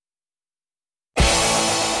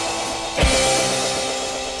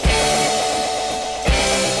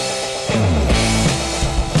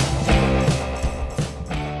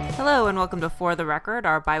and welcome to For the Record,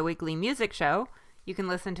 our bi-weekly music show. You can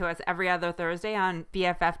listen to us every other Thursday on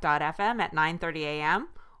BFF.fm at 9:30 a.m.,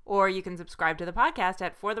 or you can subscribe to the podcast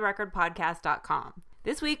at fortherecordpodcast.com.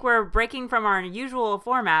 This week, we're breaking from our usual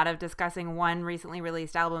format of discussing one recently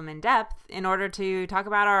released album in depth in order to talk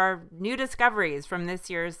about our new discoveries from this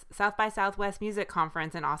year's South by Southwest Music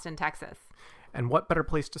Conference in Austin, Texas. And what better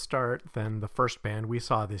place to start than the first band we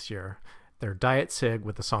saw this year? They're Diet Cig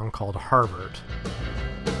with a song called Harvard.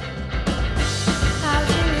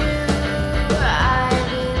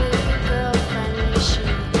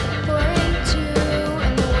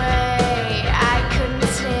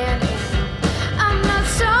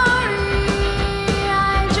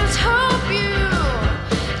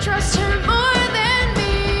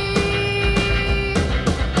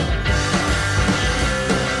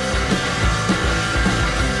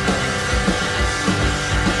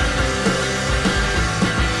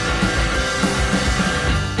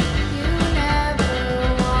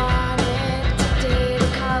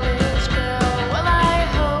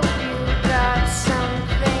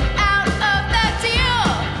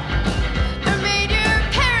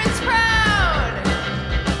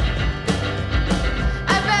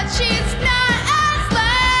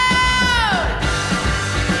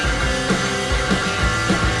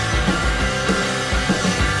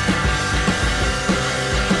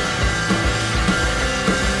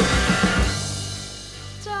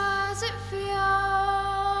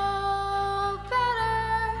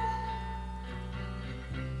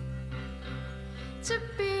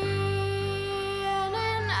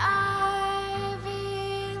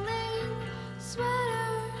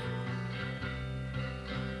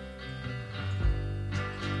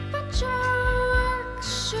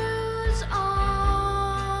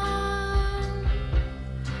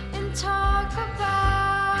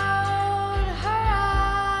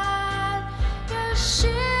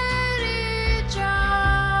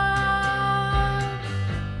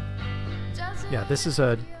 Yeah, this is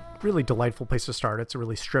a really delightful place to start. It's a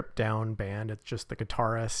really stripped down band. It's just the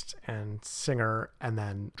guitarist and singer and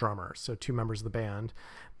then drummer. So two members of the band.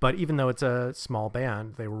 But even though it's a small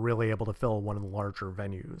band, they were really able to fill one of the larger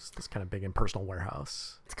venues, this kind of big impersonal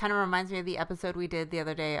warehouse. It kind of reminds me of the episode we did the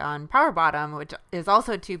other day on Power Bottom, which is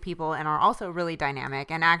also two people and are also really dynamic.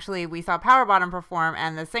 And actually, we saw Power Bottom perform,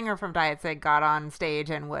 and the singer from Diet Cig got on stage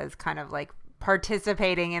and was kind of like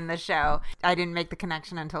participating in the show. I didn't make the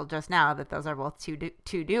connection until just now that those are both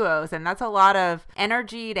two duos, and that's a lot of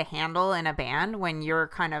energy to handle in a band when you're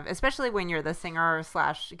kind of, especially when you're the singer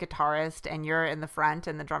slash guitarist and you're in the front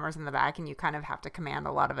and the drummer's in the back, and you kind of have to command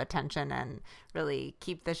a lot of attention and really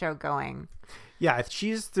keep the show going. Yeah,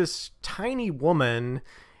 she's this tiny woman,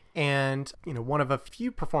 and one of a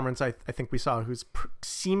few performances I think we saw who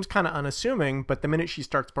seems kind of unassuming, but the minute she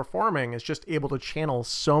starts performing is just able to channel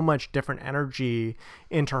so much different energy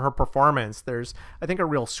into her performance. There's, I think, a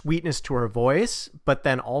real sweetness to her voice, but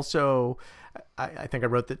then also, I think I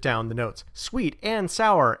wrote that down, the notes, sweet and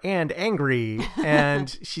sour and angry,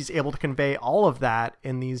 and she's able to convey all of that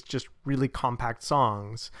in these just really compact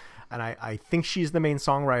songs. And I think she's the main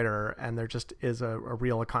songwriter, and there just is a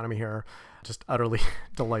real economy here. Just utterly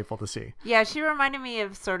delightful to see. Yeah, she reminded me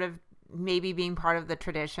of sort of maybe being part of the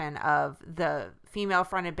tradition of the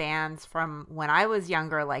female-fronted bands from when I was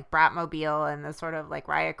younger, like Bratmobile and the sort of like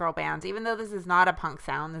Riot Grrrl bands. Even though this is not a punk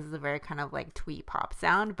sound, this is a very kind of like twee pop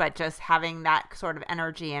sound, but just having that sort of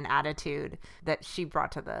energy and attitude that she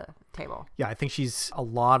brought to the table. Yeah, I think a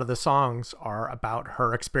lot of the songs are about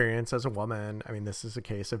her experience as a woman. I mean, this is a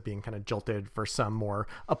case of being kind of jilted for some more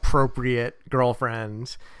appropriate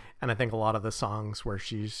girlfriend. And I think a lot of the songs where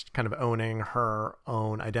she's kind of owning her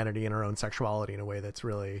own identity and her own sexuality in a way that's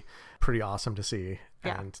really pretty awesome to see.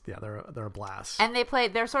 Yeah. And yeah, they're a blast. And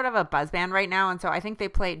they're sort of a buzz band right now. And so I think they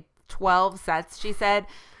played 12 sets, she said,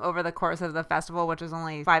 over the course of the festival, which was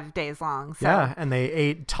only 5 days long. So. Yeah, and they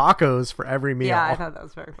ate tacos for every meal. Yeah, I thought that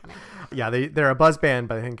was very funny. Yeah, they're a buzz band,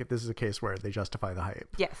 but I think this is a case where they justify the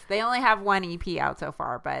hype. Yes, they only have one EP out so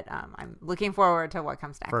far, but I'm looking forward to what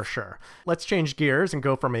comes next. For sure. Let's change gears and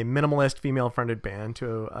go from a minimalist female-fronted band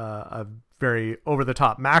to a very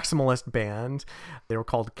over-the-top maximalist band. They were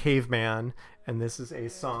called Caveman, and this is a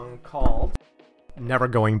song called Never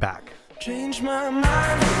Going Back. Change my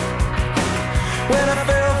mind when I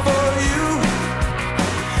fell for you.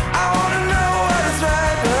 I wanna know what is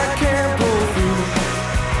right, but I can't pull through.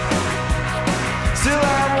 Still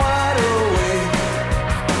I'm wide awake,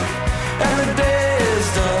 and the day is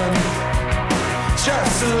done.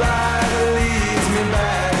 Just a lie that leads me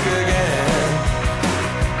back again.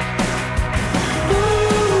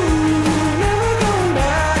 Ooh, never going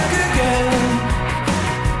back again.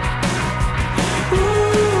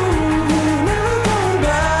 Ooh.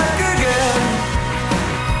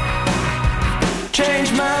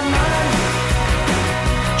 change my mind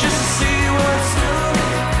just to see what's new.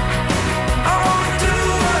 I wanna do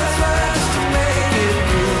what's right just to make it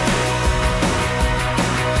through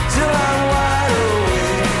till I'm wide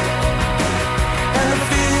awake and the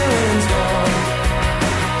feeling's gone.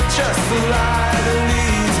 Just the lie that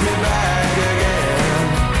leads me back again.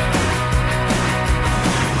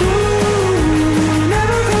 Ooh,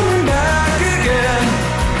 never coming back again.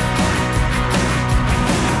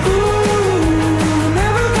 Ooh,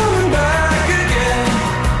 never coming back again.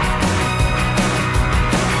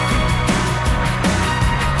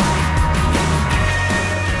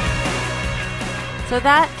 So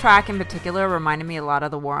that track in particular reminded me a lot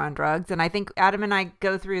of the War on Drugs. And I think Adam and I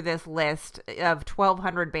go through this list of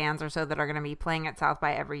 1,200 bands or so that are going to be playing at South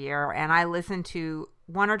by every year. And I listen to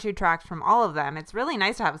one or two tracks from all of them. It's really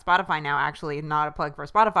nice to have Spotify now, actually, not a plug for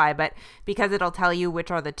Spotify, but because it'll tell you which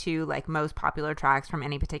are the two like most popular tracks from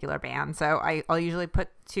any particular band. So I'll usually put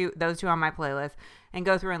those two on my playlist and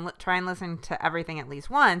go through and try and listen to everything at least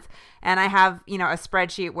once. And I have, a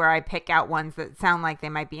spreadsheet where I pick out ones that sound like they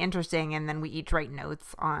might be interesting, and then we each write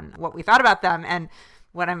notes on what we thought about them. And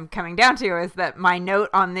what I'm coming down to is that my note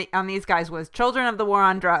on these guys was Children of the War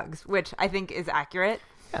on Drugs, which I think is accurate.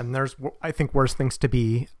 And there's, I think, worse things to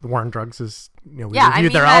be. The War on Drugs is, we I reviewed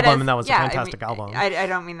mean their that album, as- and that was yeah, a fantastic album. I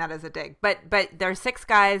don't mean that as a dig, but there's 6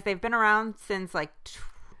 guys. They've been around since like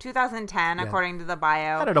 2010, according to the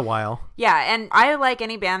bio. Had it a while. Yeah, and I like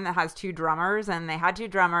any band that has 2 drummers, and they had 2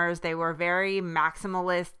 drummers. They were very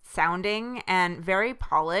maximalist sounding and very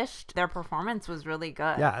polished. Their performance was really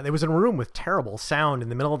good. Yeah, it was in a room with terrible sound in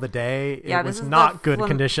the middle of the day. It Yeah, was this is not the good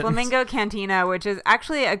conditions. Flamingo Cantina, which is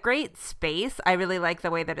actually a great space. I really like the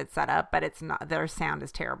way that it's set up, but it's not. Their sound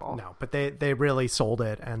is terrible. No, but they really sold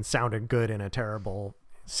it and sounded good in a terrible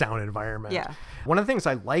sound environment. Yeah. One of the things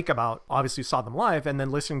I like about, obviously saw them live and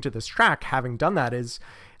then listening to this track, having done that, is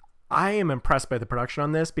I am impressed by the production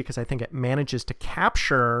on this because I think it manages to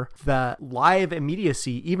capture the live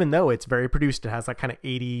immediacy, even though it's very produced. It has that kind of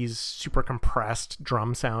 80s super compressed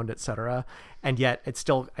drum sound, etc. And yet it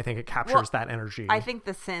still, I think it captures that energy. I think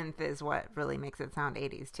the synth is what really makes it sound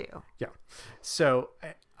 80s too. Yeah. So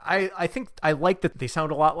I think I like that they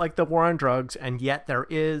sound a lot like the War on Drugs, and yet there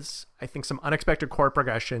is, I think, some unexpected chord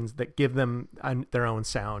progressions that give them their own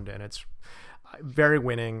sound, and it's very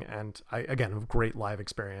winning, and again, a great live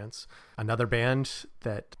experience. Another band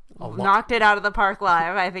that knocked it out of the park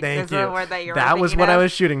live. I think Thank is you. the word that you're That was what I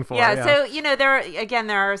was shooting for. Yeah, so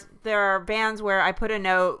there are bands where I put a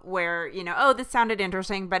note where, oh, this sounded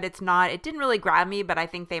interesting, but it didn't really grab me, but I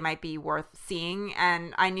think they might be worth seeing.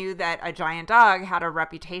 And I knew that A Giant Dog had a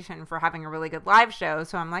reputation for having a really good live show,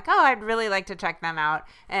 so I'm like, oh, I'd really like to check them out.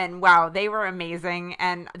 And wow, they were amazing.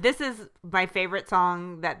 And this is my favorite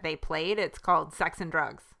song that they played. It's called Sex and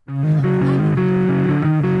Drugs.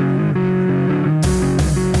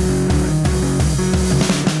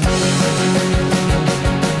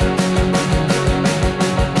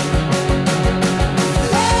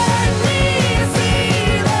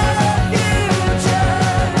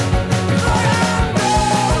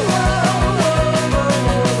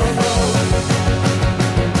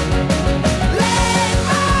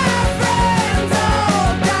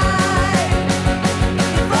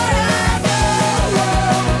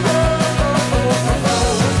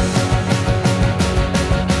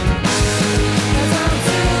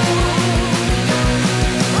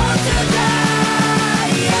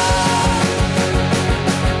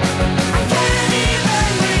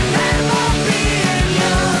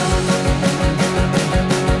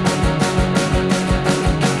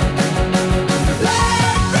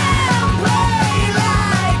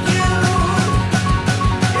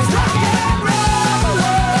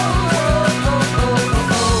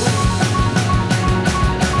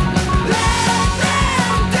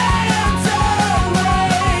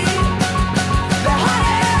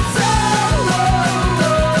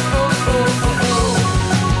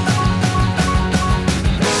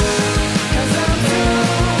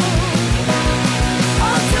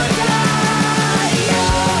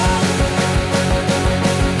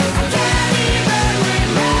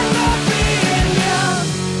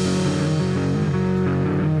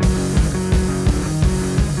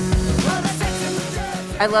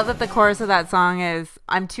 I love that the chorus of that song is,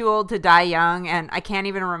 I'm too old to die young, and I can't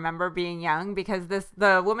even remember being young, because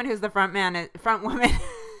the woman who's the front woman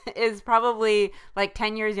is probably like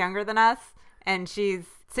 10 years younger than us, and she's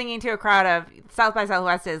singing to a crowd of South by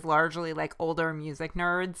Southwest is largely like older music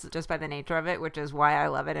nerds just by the nature of it, which is why I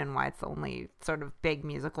love it and why it's the only sort of big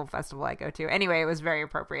musical festival I go to. Anyway, it was very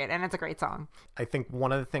appropriate and it's a great song. I think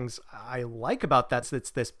one of the things I like about that is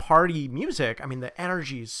it's this party music. I mean, the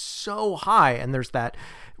energy is so high and there's that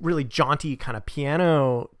really jaunty kind of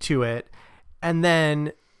piano to it. And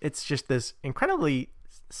then it's just this incredibly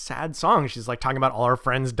sad song. She's like talking about all her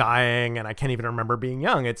friends dying and I can't even remember being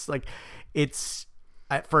young. It's like, it's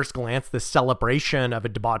at first glance this celebration of a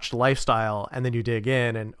debauched lifestyle, and then you dig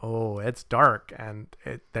in and it's dark, and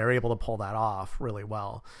they're able to pull that off really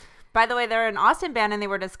well. By the way, they're an Austin band and they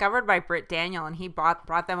were discovered by Britt Daniel, and he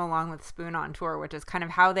brought them along with Spoon on tour, which is kind of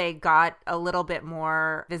how they got a little bit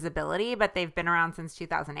more visibility, but they've been around since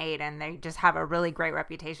 2008 and they just have a really great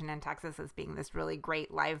reputation in Texas as being this really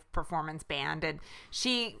great live performance band. And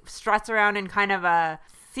she struts around in kind of a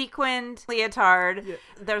sequined leotard. Yeah.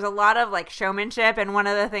 There's a lot of like showmanship, and one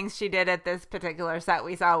of the things she did at this particular set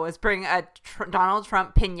we saw was bring a Donald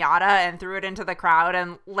Trump piñata and threw it into the crowd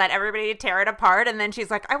and let everybody tear it apart, and then she's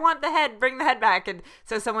like, I want the head, bring the head back. And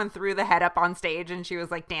so someone threw the head up on stage and she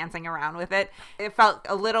was like dancing around with it. It felt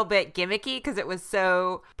a little bit gimmicky because it was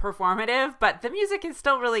so performative, but the music is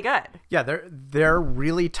still really good. Yeah, they're a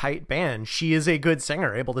really tight band. She is a good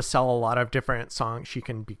singer, able to sell a lot of different songs. She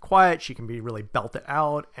can be quiet, she can be really belt it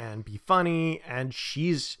out and be funny, and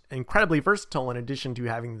she's incredibly versatile in addition to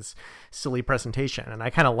having this silly presentation. And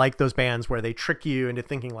I kind of like those bands where they trick you into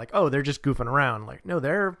thinking like, oh, they're just goofing around. Like, no,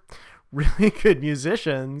 they're really good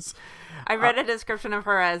musicians. I read a description of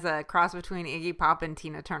her as a cross between Iggy Pop and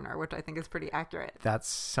Tina Turner, which I think is pretty accurate. That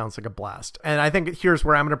sounds like a blast. And I think here's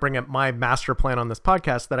where I'm going to bring up my master plan on this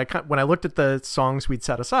podcast, that when I looked at the songs we'd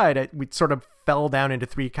set aside, we sort of fell down into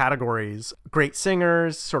three categories: great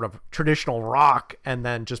singers, sort of traditional rock, and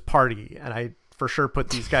then just party. And I for sure put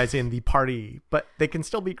these guys in the party, but they can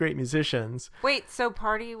still be great musicians. Wait, so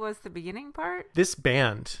party was the beginning part? This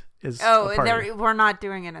band is we're not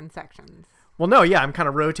doing it in sections. Well, no, yeah, I'm kind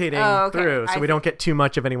of rotating through, so we don't get too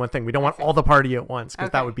much of any one thing. We don't want all the party at once,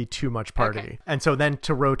 because that would be too much party. Okay. And so then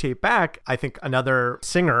to rotate back, I think another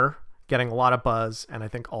singer getting a lot of buzz, and I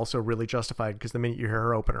think also really justified, because the minute you hear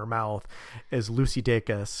her open her mouth, is Lucy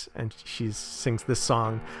Dacus, and she sings this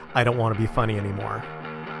song, I Don't Want to Be Funny Anymore.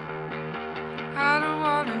 I don't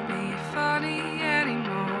want to be funny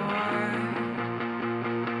anymore.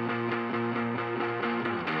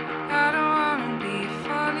 I don't want to be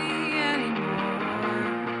funny anymore.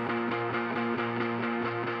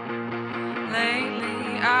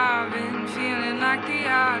 Lately I've been feeling like the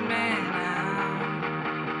odd man out.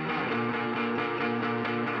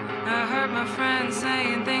 I heard my friends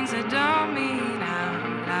saying things I don't mean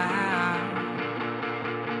out loud.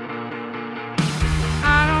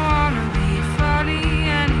 I don't want to be funny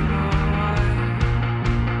anymore.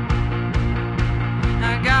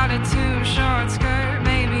 I got a too short skirt,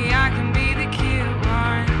 maybe I can be the cute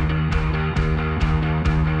one.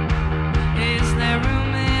 Is there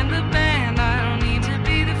room in the band? I don't need to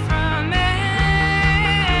be the front man.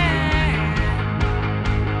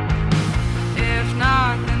 If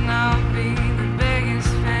not, then I'll be the biggest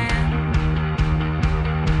fan.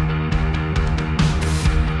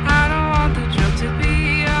 I don't want the joke to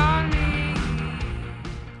be on me.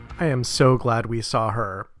 I am so glad we saw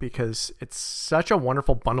her, because it's such a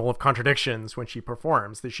wonderful bundle of contradictions when she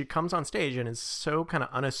performs, that she comes on stage and is so kind of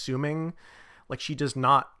unassuming. Like, she does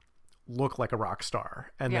not look like a rock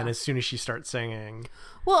star, and then as soon as she starts singing,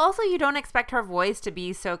 well, also you don't expect her voice to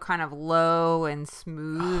be so kind of low and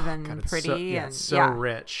smooth and pretty, so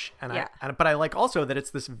rich. And but I like also that it's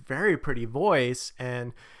this very pretty voice,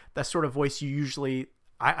 and that sort of voice you usually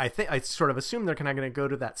I think I sort of assume they're kind of going to go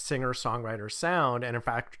to that singer-songwriter sound, and in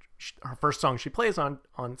fact her first song she plays on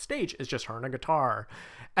stage is just her and a guitar,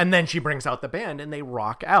 and then she brings out the band and they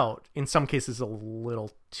rock out, in some cases a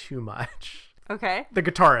little too much. Okay. The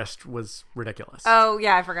guitarist was ridiculous. Oh,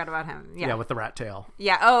 yeah, I forgot about him. Yeah, with the rat tail.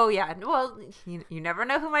 Yeah, oh, yeah. Well, you never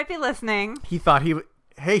know who might be listening. He thought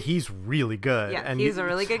he's really good. Yeah, and he's a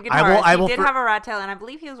really good guitarist. He did have a rat tail, and I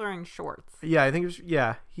believe he was wearing shorts. Yeah, I think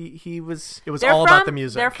he was, it was all about the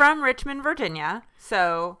music. They're from Richmond, Virginia,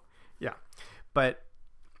 so. Yeah, but,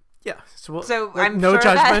 yeah. So I'm no sure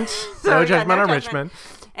judgment. No judgment on judgment. Richmond.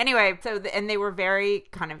 Anyway, and they were very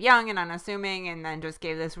kind of young and unassuming, and then just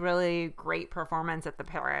gave this really great performance at the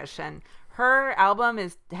Parish. And her album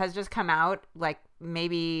has just come out like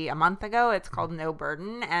maybe a month ago. It's called No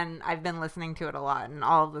Burden, and I've been listening to it a lot, and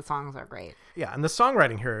all of the songs are great. Yeah, and the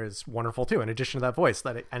songwriting here is wonderful too, in addition to that voice.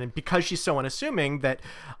 And because she's so unassuming, that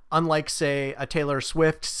unlike, say, a Taylor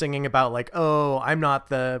Swift singing about like, oh, I'm not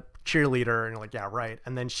the cheerleader, and you're like, yeah, right.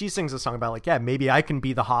 And then she sings a song about like, yeah, maybe I can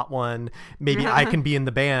be the hot one, maybe I can be in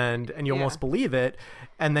the band, and you almost believe it.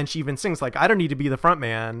 And then she even sings like, I don't need to be the front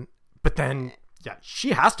man, but then she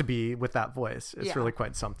has to be with that voice. It's really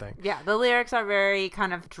quite something. Yeah, the lyrics are very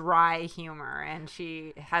kind of dry humor, and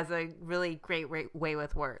she has a really great way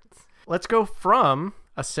with words. Let's go from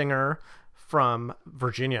a singer from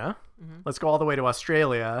Virginia. Let's go all the way to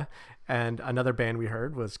Australia. And another band we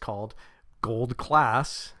heard was called Gold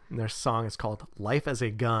Class, and their song is called Life as a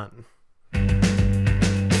Gun.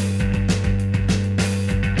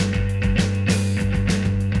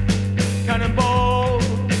 Cannonball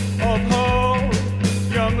of hope,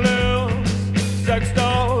 young limbs, sexed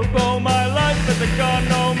up, oh my life is a gun,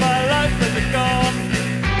 oh my life is a gun.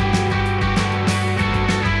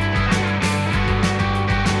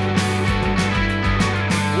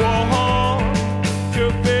 War to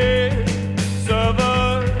feed,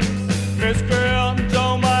 servers, miscreant,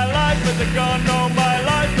 oh my life is a gun, oh my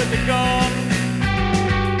life is a gun.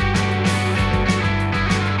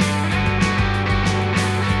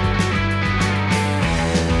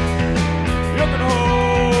 You can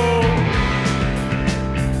hold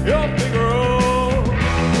your finger roll.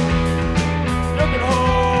 You can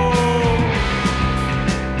hold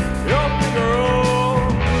your finger roll.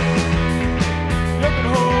 You can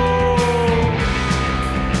hold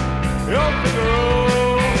your finger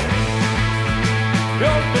roll.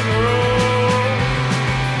 Your finger roll.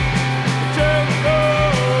 Take it.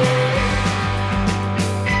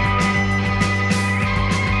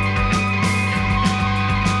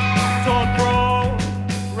 Torn from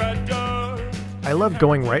red dirt. I love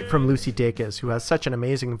going right from Lucy Dacus, who has such an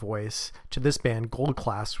amazing voice, to this band Gold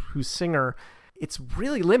Class, whose singer, it's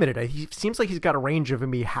really limited. He seems like he's got a range of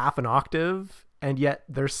maybe half an octave, and yet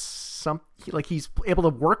there's some like he's able to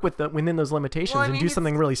work within those limitations and do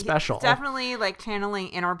something really special. He's definitely like channeling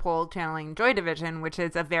Interpol, channeling Joy Division, which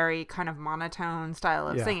is a very kind of monotone style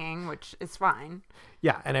of singing, which is fine.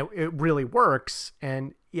 Yeah, and it really works.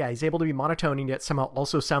 And yeah, he's able to be monotone and yet somehow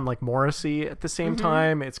also sound like Morrissey at the same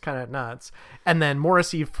time. It's kind of nuts. And then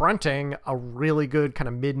Morrissey fronting a really good kind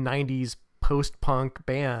of mid-90s post-punk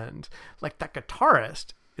band. Like, that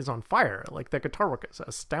guitarist is on fire. Like, the guitar work is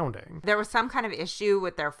astounding. There was some kind of issue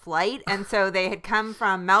with their flight, and so they had come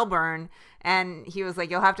from Melbourne, and he was like,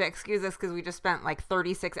 you'll have to excuse us because we just spent like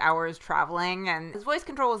 36 hours traveling, and his voice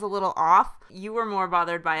control was a little off. You were more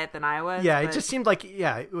bothered by it than I was. Yeah, it just seemed like,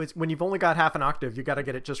 it was, when you've only got half an octave, you got to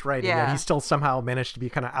get it just right. Yeah. And yet he still somehow managed to be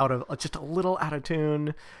kind of out of, just a little out of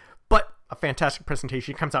tune. But a fantastic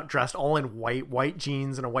presentation. He comes out dressed all in white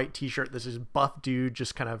jeans and a white t-shirt. This is buff dude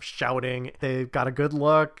just kind of shouting. They've got a good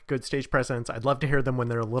look, good stage presence. I'd love to hear them when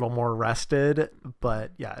they're a little more rested.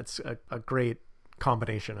 But yeah, it's a great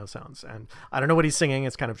combination of sounds. And I don't know what he's singing.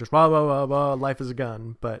 It's kind of just, wah, wah, wah, wah, life is a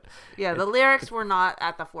gun. But yeah, the lyrics were not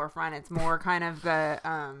at the forefront. It's more kind of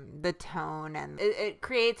the tone, and it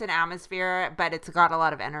creates an atmosphere, but it's got a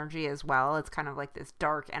lot of energy as well. It's kind of like this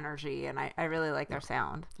dark energy, and I really like their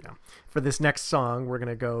sound. Yeah. For this next song, we're going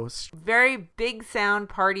to go... Very big sound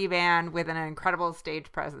party band with an incredible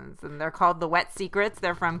stage presence, and they're called The Wet Secrets.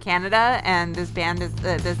 They're from Canada, and this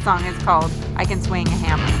song is called I Can Swing a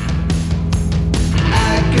Hammer.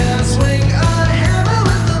 I can swing a hammer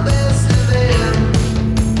with the best of them.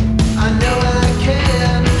 I know I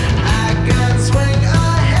can. I can swing a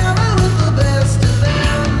hammer with the best of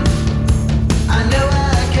them. I know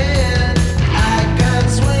I can. I can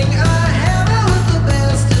swing a hammer with the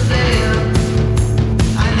best of them.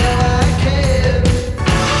 I know I can.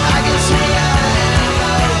 I can swing a hammer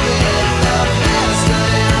with the best of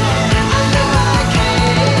them. I know I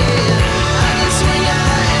can. I can swing a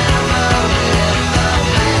hammer with the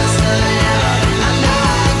best of them. I know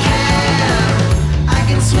I can. I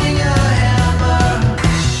can swing a hammer.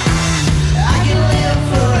 I can live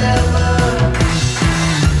forever.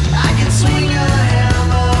 I can swing a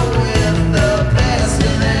hammer with the best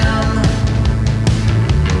of them.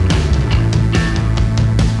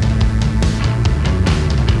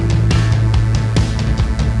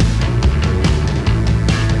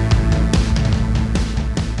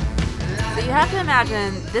 So you have to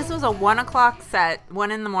imagine this was a 1 o'clock set,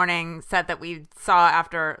 1 a.m. set that we saw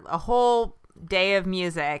after a whole day of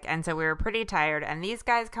music, and so we were pretty tired, and these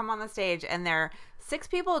guys come on the stage and they're 6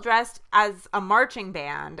 people dressed as a marching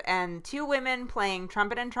band and 2 women playing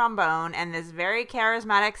trumpet and trombone and this very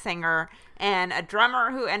charismatic singer and a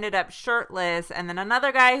drummer who ended up shirtless and then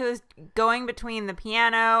another guy who's going between the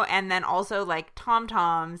piano and then also like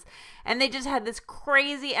tom-toms, and they just had this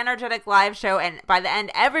crazy energetic live show, and by the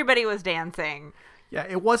end everybody was dancing. Yeah,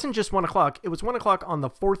 it wasn't just 1 o'clock. It was 1 o'clock on the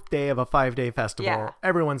 4th day of a 5-day festival. Yeah.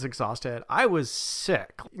 Everyone's exhausted. I was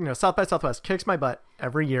sick. South by Southwest kicks my butt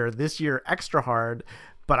every year. This year, extra hard.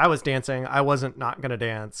 But I was dancing. I wasn't not going to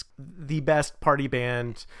dance. The best party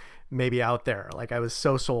band maybe out there. Like, I was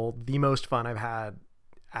so sold. The most fun I've had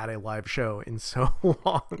at a live show in so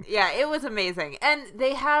long. Yeah, it was amazing. And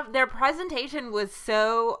their presentation was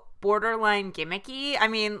so borderline gimmicky. I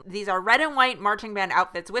mean, these are red and white marching band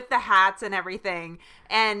outfits with the hats and everything.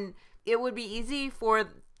 And it would be easy for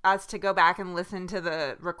us to go back and listen to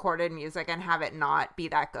the recorded music and have it not be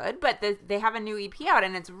that good. But they have a new EP out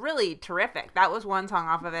and it's really terrific. That was one song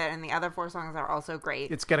off of it, and the other 4 songs are also great.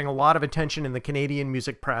 It's getting a lot of attention in the Canadian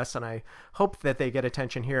music press, and I hope that they get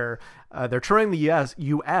attention here. They're touring the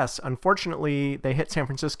U.S. Unfortunately, they hit San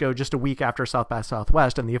Francisco just a week after South by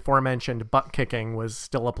Southwest, and the aforementioned butt kicking was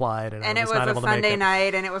still applied. And I was not a able to make Sunday it.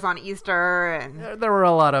 night, and it was on Easter. And There were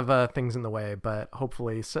a lot of things in the way, but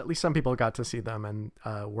hopefully, at least some people got to see them, and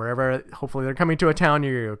wherever, hopefully they're coming to a town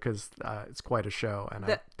near you, because it's quite a show,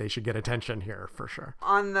 and they should get attention here for sure.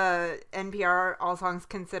 On the NPR All Songs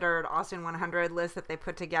Considered Austin 100 list that they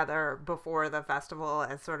put together before the festival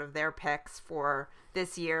as sort of their picks for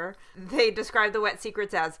this year, they described the Wet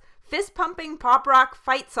Secrets as fist-pumping pop rock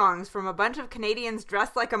fight songs from a bunch of Canadians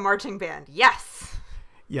dressed like a marching band. Yes!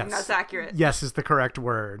 Yes. And that's accurate. Yes is the correct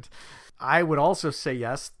word. I would also say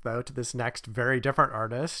yes, though, to this next very different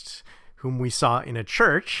artist whom we saw in a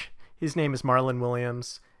church. His name is Marlon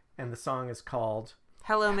Williams, and the song is called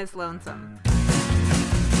Hello, Miss Lonesome.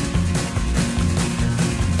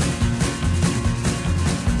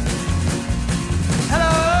 Hello,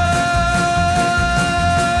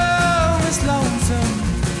 Miss Lonesome.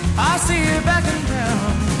 I see you back in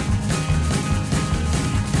town.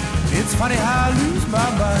 It's funny how I lose my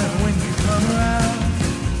mind when you come around.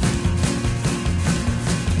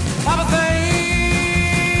 Papa thinks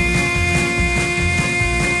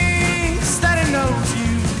that he knows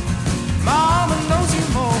you. Mama knows you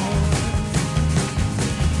more.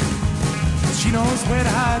 She knows where to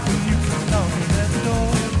hide when you come knocking at the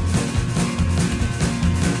door.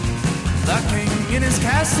 The king in his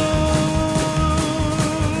castle,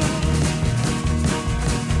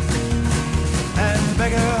 and the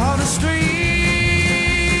beggar on the street.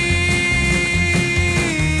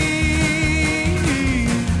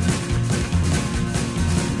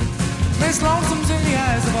 Miss Lonesome's in the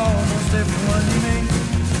eyes of almost everyone you meet.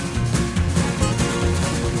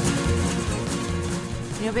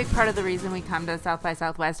 A big part of the reason we come to South by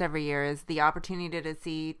Southwest every year is the opportunity to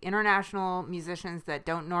see international musicians that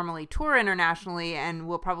don't normally tour internationally and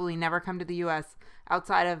will probably never come to the U.S.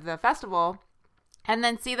 outside of the festival, and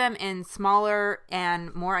then see them in smaller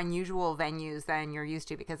and more unusual venues than you're used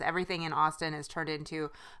to, because everything in Austin is turned into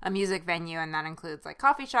a music venue, and that includes like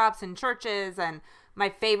coffee shops and churches. And my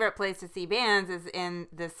favorite place to see bands is in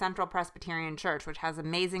the Central Presbyterian Church, which has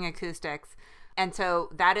amazing acoustics. And so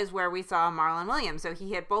that is where we saw Marlon Williams. So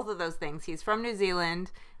he hit both of those things. He's from New Zealand,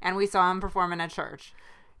 and we saw him perform in a church.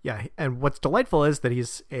 Yeah, and what's delightful is that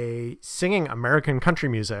he's singing American country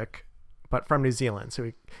music, but from New Zealand. So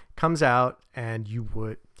he comes out, and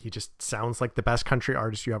he just sounds like the best country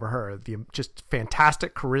artist you ever heard. The just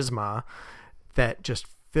fantastic charisma that just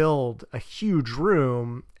filled a huge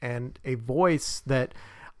room, and a voice that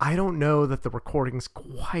I don't know that the recordings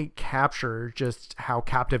quite capture just how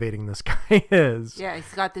captivating this guy is. Yeah,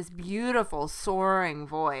 he's got this beautiful soaring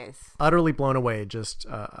voice. Utterly blown away, just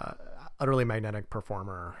utterly magnetic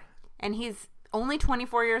performer. And he's only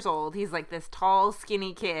 24 years old. He's like this tall,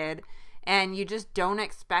 skinny kid, and you just don't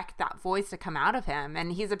expect that voice to come out of him.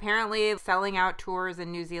 And he's apparently selling out tours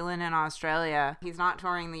in New Zealand and Australia. He's not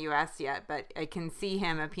touring the US yet, but I can see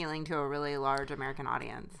him appealing to a really large American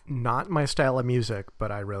audience. Not my style of music,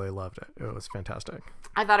 but I really loved it. It was fantastic.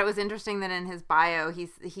 I thought it was interesting that in his bio,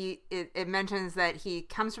 it mentions that he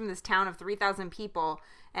comes from this town of 3,000 people,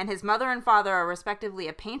 and his mother and father are respectively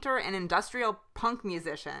a painter and industrial punk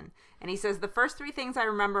musician. And he says, the first 3 things I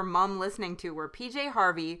remember Mom listening to were PJ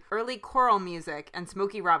Harvey, early choral music, and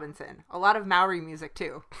Smokey Robinson. A lot of Maori music,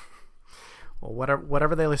 too. Well,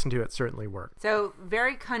 whatever they listened to, it certainly worked. So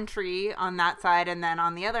very country on that side. And then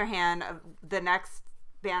on the other hand, the next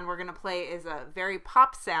band we're going to play is a very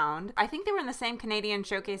pop sound. I think they were in the same Canadian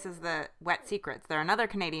showcase as the Wet Secrets. They're another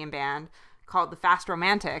Canadian band called the Fast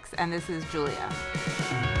Romantics, and this is Julia.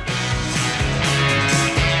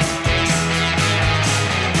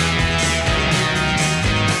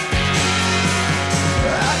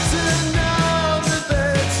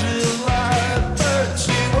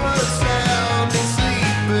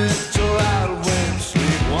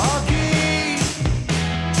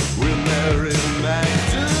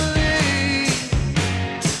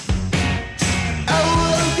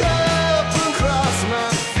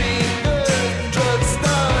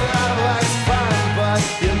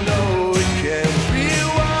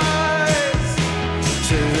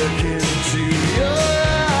 look into your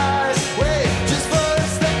eyes. Wait, just for a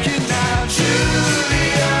second now,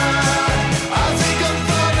 Julia. I think I'm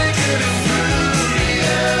finally getting through to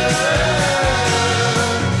you.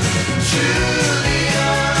 Julia,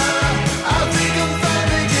 I think I'm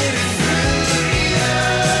finally getting through to you.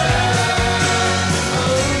 Oh,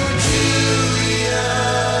 Julia.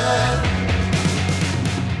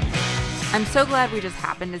 I'm so glad we just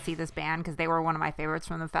happened to see this band because they were one of my favorites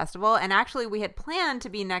from the festival. And actually, we had planned to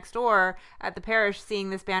be next door at the Parish seeing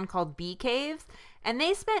this band called Bee Caves. And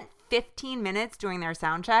they spent 15 minutes doing their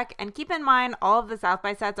sound check. And keep in mind, all of the South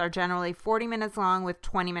by sets are generally 40 minutes long with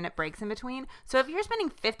 20-minute breaks in between. So if you're spending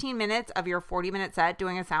 15 minutes of your 40-minute set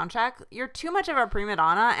doing a sound check, you're too much of a prima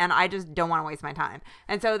donna, and I just don't want to waste my time.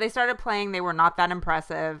 And so they started playing. They were not that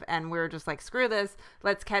impressive, and we were just like, screw this.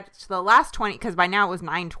 Let's catch the last 20, because by now it was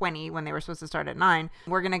 9:20 when they were supposed to start at 9.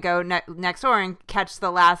 We're going to go next door and catch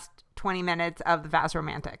the last 20 minutes of the Fast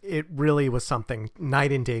Romantic. It really was something,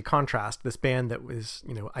 night and day contrast. This band that was,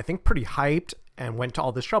 I think pretty hyped and went to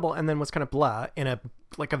all this trouble and then was kind of blah in a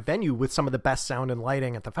venue with some of the best sound and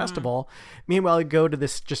lighting at the festival. Meanwhile, you go to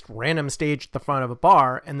this just random stage at the front of a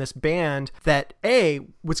bar, and this band that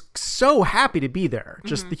was so happy to be there.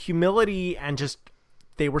 Just the humility and just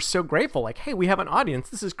they were so grateful. Like, hey, we have an audience.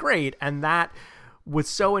 This is great. And that was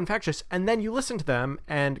so infectious. And then you listen to them,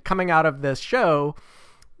 and coming out of this show,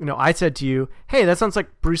 I said to you, hey, that sounds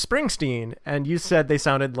like Bruce Springsteen. And you said they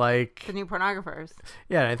sounded like The New Pornographers.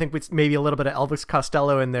 Yeah, I think it's maybe a little bit of Elvis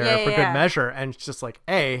Costello in there for good measure. And it's just like,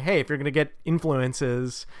 hey, if you're going to get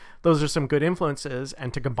influences, those are some good influences.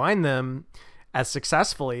 And to combine them as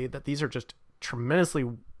successfully, that these are just tremendously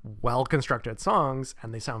well-constructed songs,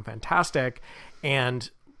 and they sound fantastic. And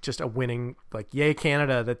just a winning, like, yay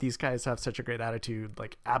Canada that these guys have such a great attitude,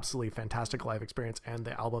 like absolutely fantastic live experience, and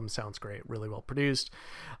the album sounds great, really well produced.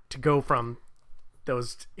 To go from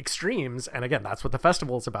those extremes, and again, that's what the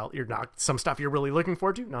festival is about. You're not, some stuff you're really looking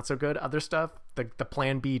forward to, not so good. Other stuff, the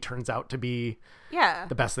plan B turns out to be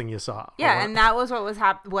the best thing you saw. Yeah, and that was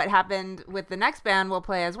what happened with the next band we'll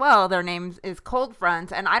play as well. Their name is Cold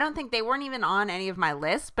Front, and I don't think they weren't even on any of my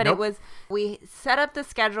lists, but Nope. it was, we set up the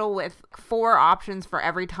schedule with 4 options for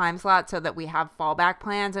every time slot so that we have fallback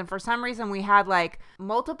plans, and for some reason we had like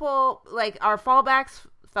multiple, like our fallbacks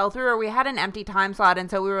fell through, or we had an empty time slot, and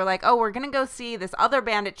so we were like, oh, we're gonna go see this other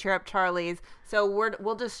band at Cheer Up Charlie's, so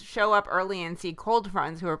we'll just show up early and see Cold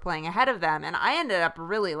Fronts, who are playing ahead of them, and I ended up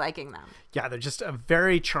really liking them. Yeah, they're just a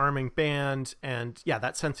very charming band, and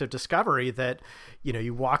that sense of discovery that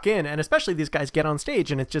you walk in, and especially these guys get on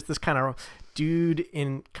stage, and it's just this kind of dude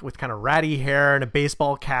with kind of ratty hair and a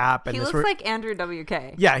baseball cap, and He looks like Andrew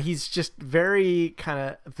WK. Yeah, he's just very kind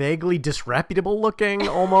of vaguely disreputable looking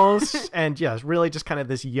almost. And it's really just kind of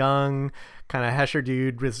this young kind of Hesher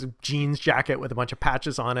dude with a jeans jacket with a bunch of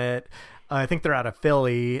patches on it. I think they're out of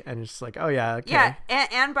Philly, and it's just like, oh yeah, okay. Yeah,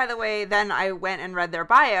 and by the way, then I went and read their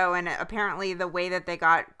bio, and apparently the way that they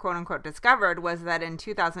got quote unquote discovered was that in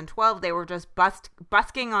 2012 they were just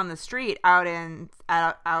busking on the street out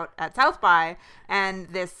at South by, and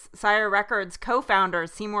this Sire Records co-founder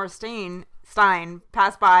Seymour Stein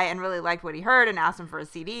passed by and really liked what he heard and asked him for a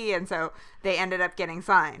CD, and so they ended up getting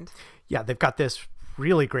signed. Yeah, they've got this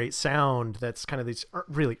really great sound that's kind of these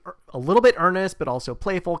really a little bit earnest but also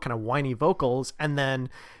playful, kind of whiny vocals, and then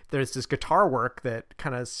there's this guitar work that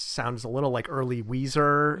kind of sounds a little like early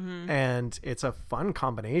Weezer, and it's a fun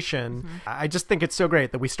combination. I just think it's so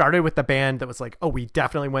great that we started with the band that was like, oh, we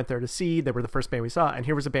definitely went there to see. They were the first band we saw, and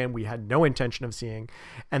here was a band we had no intention of seeing,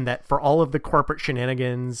 and that for all of the corporate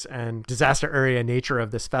shenanigans and disaster area nature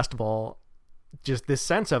of this festival, just this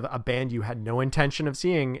sense of a band you had no intention of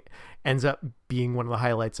seeing ends up being one of the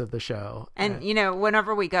highlights of the show. And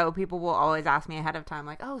whenever we go, people will always ask me ahead of time,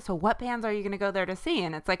 like, oh, so what bands are you going to go there to see?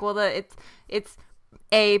 And it's like, well, it's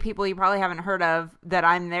people you probably haven't heard of that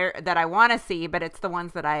I'm there, that I want to see, but it's the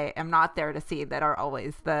ones that I am not there to see that are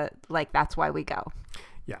always that's why we go.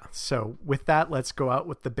 Yeah, so with that, let's go out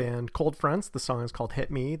with the band Cold Fronts. The song is called Hit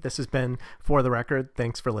Me. This has been For the Record.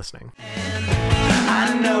 Thanks for listening.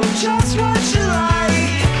 I know just what you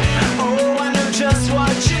like. Oh, I know just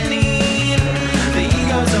what you need.